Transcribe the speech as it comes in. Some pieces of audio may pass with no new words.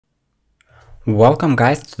Welcome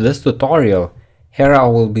guys to this tutorial. Here I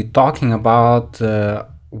will be talking about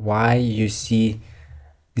why you see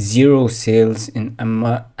zero sales in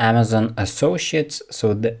Amazon Associates,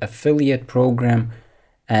 so the affiliate program,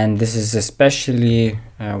 and this is especially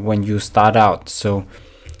when you start out. So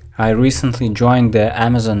I recently joined the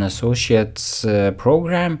Amazon Associates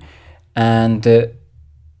program, and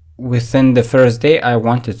within the first day I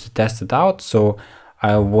wanted to test it out, so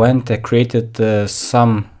I went and created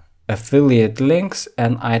some affiliate links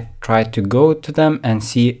and I tried to go to them and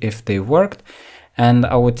see if they worked, and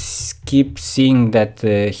I would keep seeing that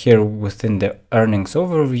here within the earnings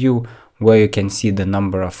overview, where you can see the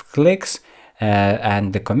number of clicks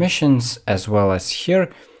and the commissions, as well as here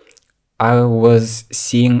I was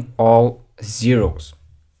seeing all zeros.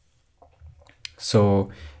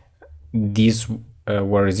 So these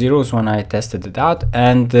were zeros when I tested it out,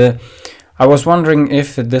 and I was wondering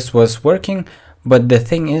if this was working. But the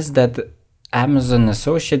thing is that Amazon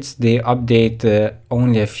Associates, they update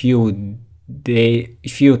only a few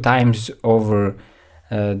times over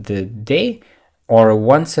the day, or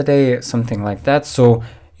once a day, something like that. So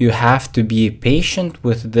you have to be patient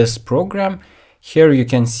with this program. Here you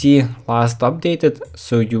can see last updated,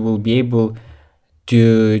 so you will be able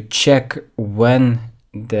to check when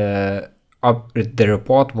the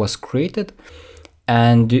report was created,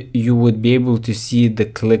 and you would be able to see the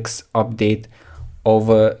clicks update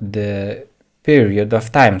over the period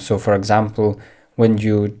of time. So for example, when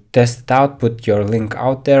you test it out, put your link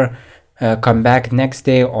out there, come back next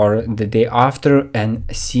day or the day after and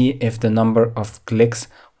see if the number of clicks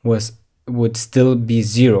would still be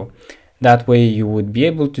zero. That way you would be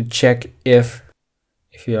able to check if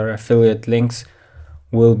your affiliate links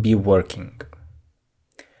will be working.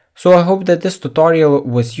 So I hope that this tutorial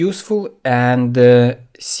was useful, and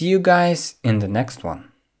see you guys in the next one.